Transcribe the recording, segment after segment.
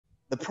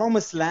The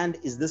promised land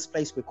is this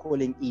place we're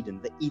calling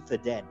Eden, the ether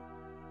den,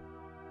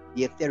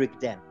 the etheric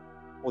den,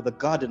 or the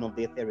garden of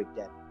the etheric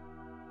den.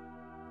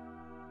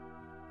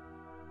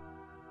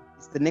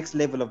 It's the next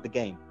level of the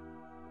game.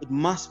 It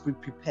must be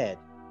prepared,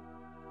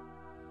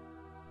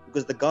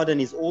 because the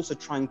garden is also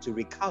trying to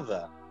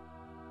recover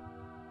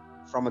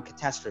from a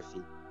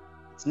catastrophe.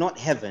 It's not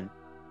heaven.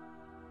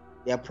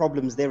 There are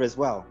problems there as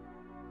well.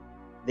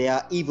 There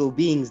are evil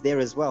beings there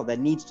as well that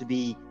needs to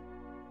be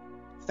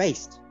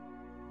faced.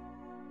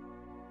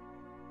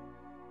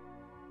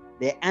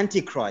 There are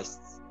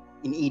antichrists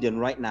in Eden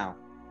right now.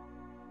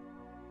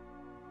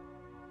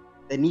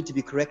 They need to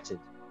be corrected.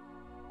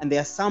 And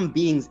there are some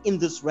beings in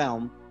this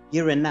realm,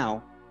 here and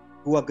now,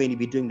 who are going to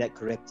be doing that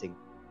correcting.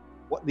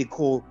 What we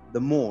call the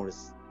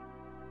Moors.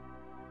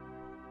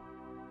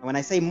 And when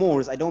I say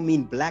Moors, I don't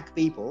mean black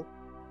people,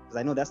 because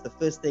I know that's the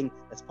first thing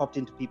that's popped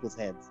into people's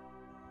heads.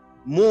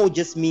 More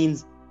just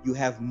means you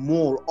have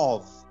more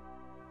of.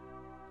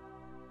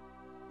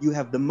 You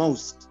have the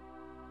most.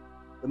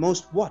 The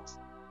most what?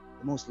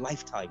 The most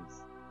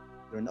lifetimes.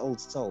 You're an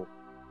old soul.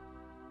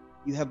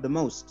 You have the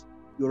most.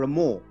 You're a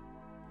more.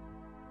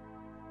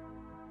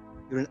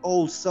 You're an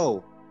old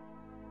soul.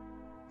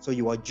 So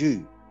you are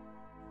Jew.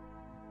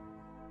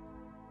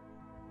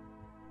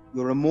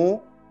 You're a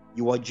more,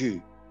 you are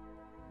Jew.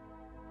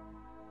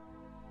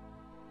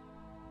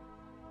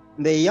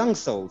 And there are young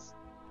souls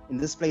in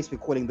this place we're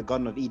calling the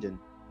Garden of Eden,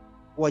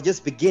 who are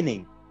just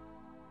beginning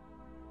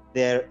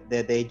their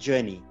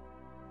journey.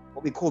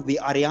 What we call the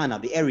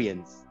Ariana, the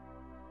Aryans.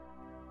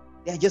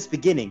 They are just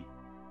beginning.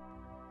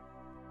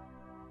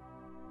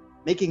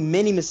 Making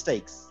many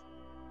mistakes.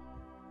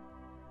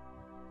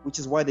 Which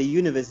is why the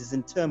universe is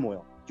in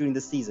turmoil during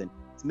the season.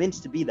 It's meant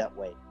to be that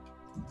way.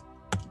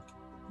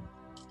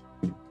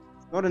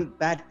 It's not a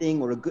bad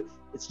thing or a good,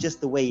 it's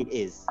just the way it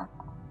is.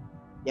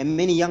 There are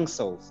many young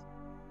souls.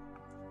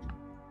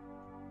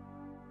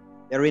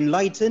 They're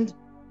enlightened,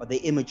 but they're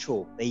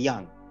immature, they're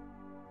young.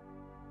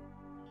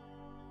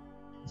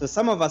 So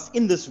some of us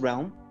in this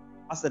realm,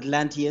 us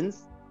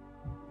Atlanteans,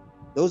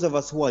 those of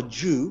us who are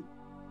Jew,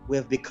 we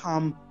have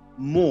become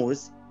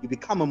Moors. You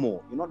become a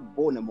Moor. You're not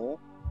born a Moor,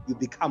 you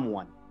become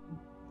one.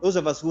 Those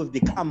of us who have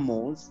become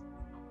Moors,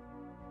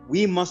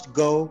 we must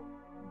go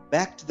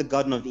back to the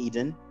Garden of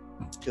Eden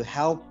to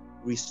help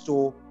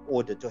restore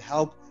order, to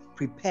help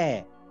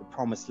prepare the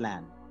promised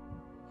land.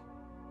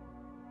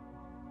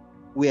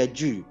 We are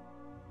Jew.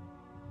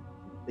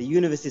 The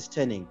universe is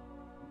turning.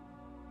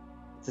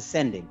 It's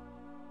ascending.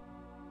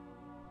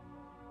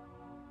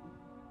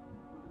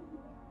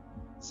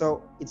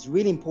 So it's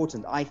really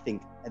important, I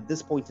think, at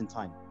this point in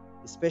time,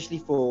 especially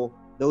for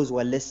those who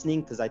are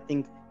listening, because I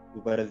think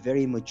we've got a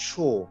very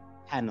mature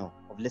panel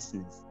of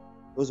listeners.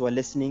 Those who are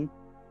listening,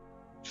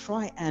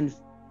 try and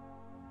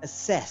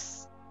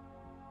assess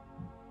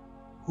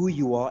who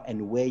you are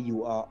and where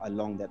you are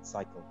along that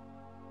cycle.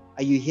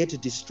 Are you here to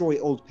destroy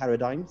old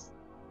paradigms?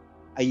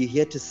 Are you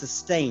here to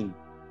sustain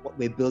what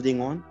we're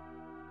building on?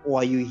 Or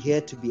are you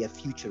here to be a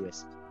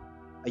futurist?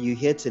 Are you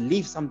here to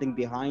leave something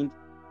behind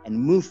and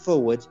move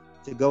forward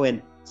to go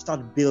and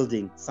start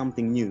building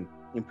something new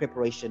in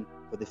preparation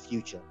for the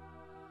future?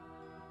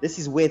 This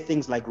is where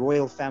things like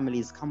royal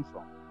families come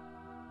from.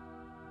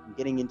 I'm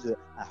getting into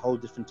a whole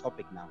different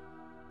topic now.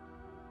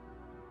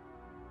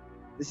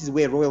 This is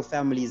where royal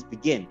families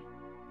begin.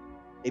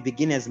 They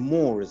begin as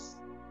Moors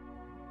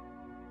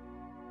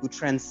who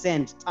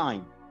transcend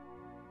time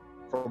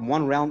from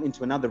one realm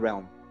into another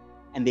realm,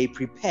 and they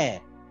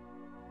prepare.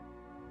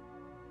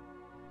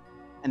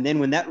 And then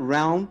when that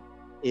realm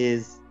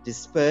is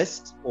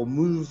dispersed or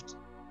moved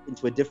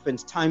into a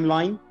different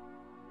timeline,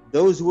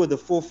 those who are the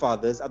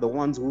forefathers are the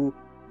ones who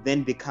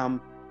then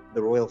become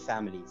the royal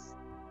families,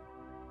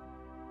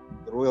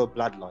 the royal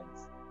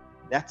bloodlines.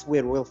 That's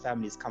where royal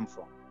families come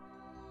from.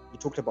 You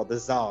talked about the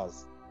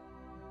Tsars,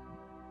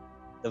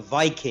 the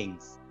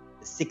Vikings,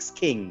 the 6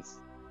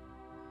 kings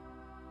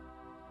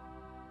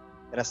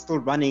that are still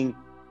running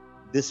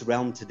this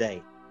realm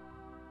today,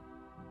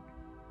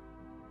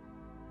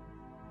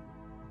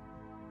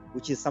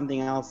 which is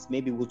something else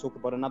maybe we'll talk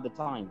about another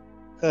time.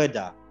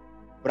 Kurda,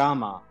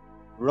 Brahma,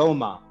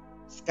 Roma,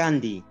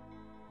 Skandi,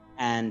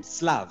 and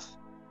Slav,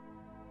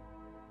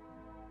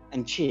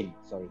 and Chin,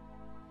 sorry.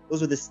 Those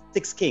were the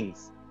 6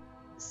 kings,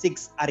 the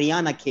 6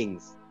 Ariana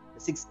kings,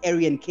 the 6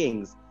 Aryan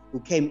kings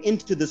who came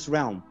into this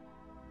realm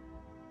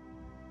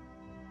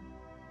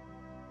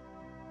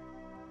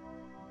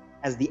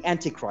as the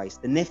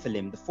Antichrist, the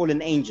Nephilim, the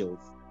fallen angels.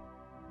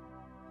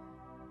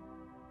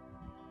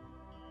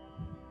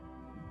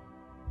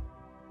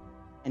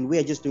 And we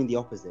are just doing the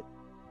opposite.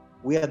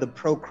 We are the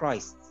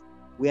pro-Christs.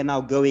 We are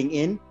now going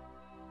in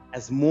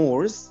as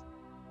Moors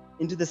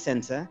into the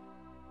center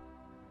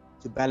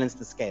to balance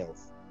the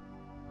scales.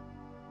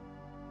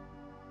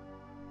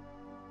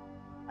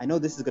 I know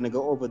this is going to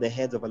go over the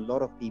heads of a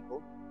lot of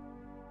people.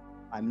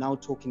 I'm now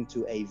talking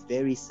to a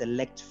very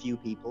select few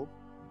people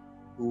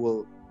who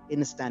will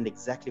understand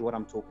exactly what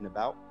I'm talking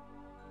about.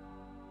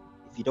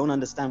 If you don't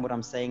understand what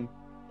I'm saying,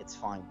 it's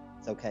fine.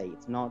 It's okay.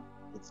 It's not,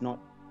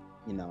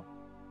 you know,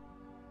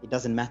 it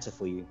doesn't matter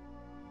for you.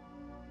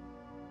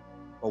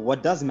 But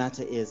what does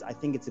matter is, I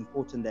think it's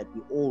important that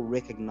we all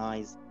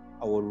recognize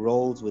our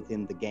roles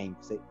within the game.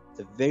 So it's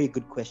a very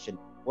good question.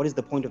 What is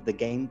the point of the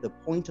game? The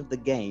point of the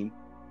game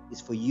is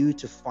for you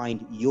to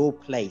find your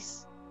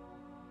place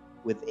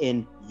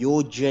within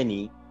your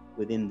journey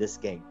within this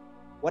game.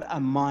 What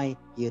am I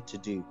here to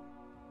do?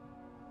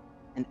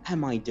 And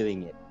am I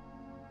doing it?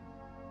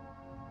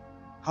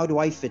 How do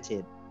I fit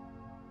in?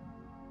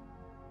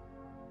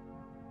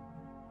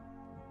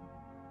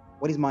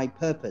 What is my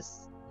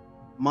purpose?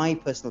 My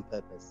personal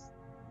purpose.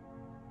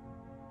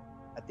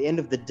 At the end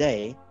of the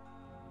day,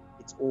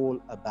 it's all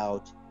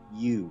about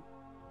you.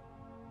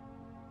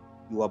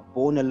 You are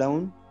born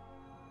alone,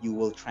 you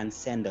will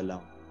transcend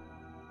alone.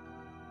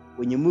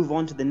 When you move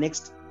on to the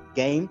next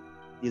game,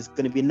 there's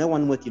going to be no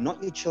one with you,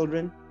 not your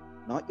children,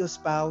 not your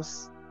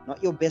spouse,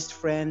 not your best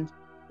friend.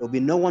 There'll be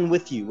no one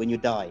with you when you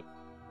die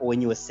or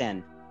when you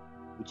ascend,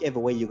 whichever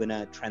way you're going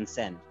to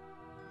transcend.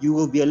 You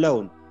will be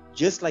alone,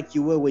 just like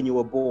you were when you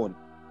were born.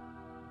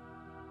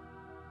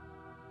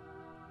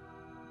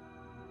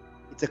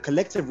 It's a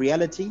collective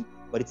reality,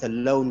 but it's a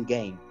lone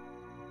game.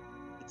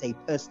 It's a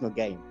personal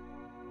game.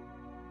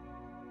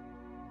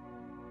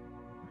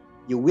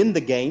 You win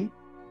the game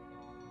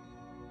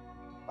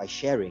by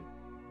sharing,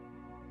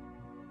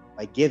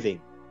 by giving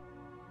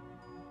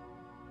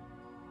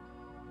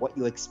what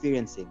you're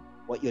experiencing,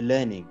 what you're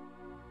learning,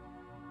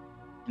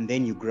 and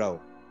then you grow.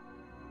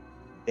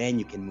 Then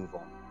you can move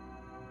on.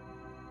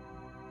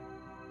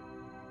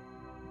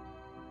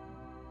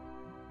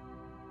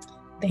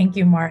 Thank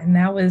you, Martin.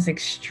 That was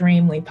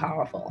extremely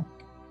powerful.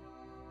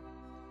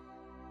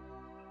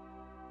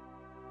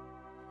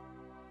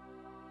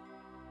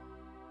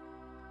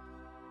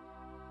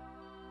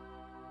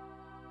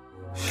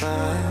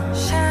 Shine,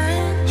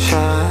 shine,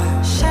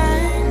 shine,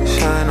 shine,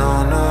 shine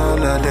on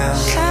all of them.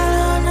 Shine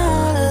on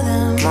all of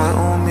them.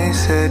 My Umi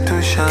said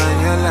to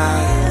shine your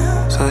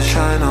light, so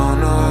shine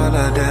on all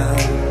of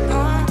them.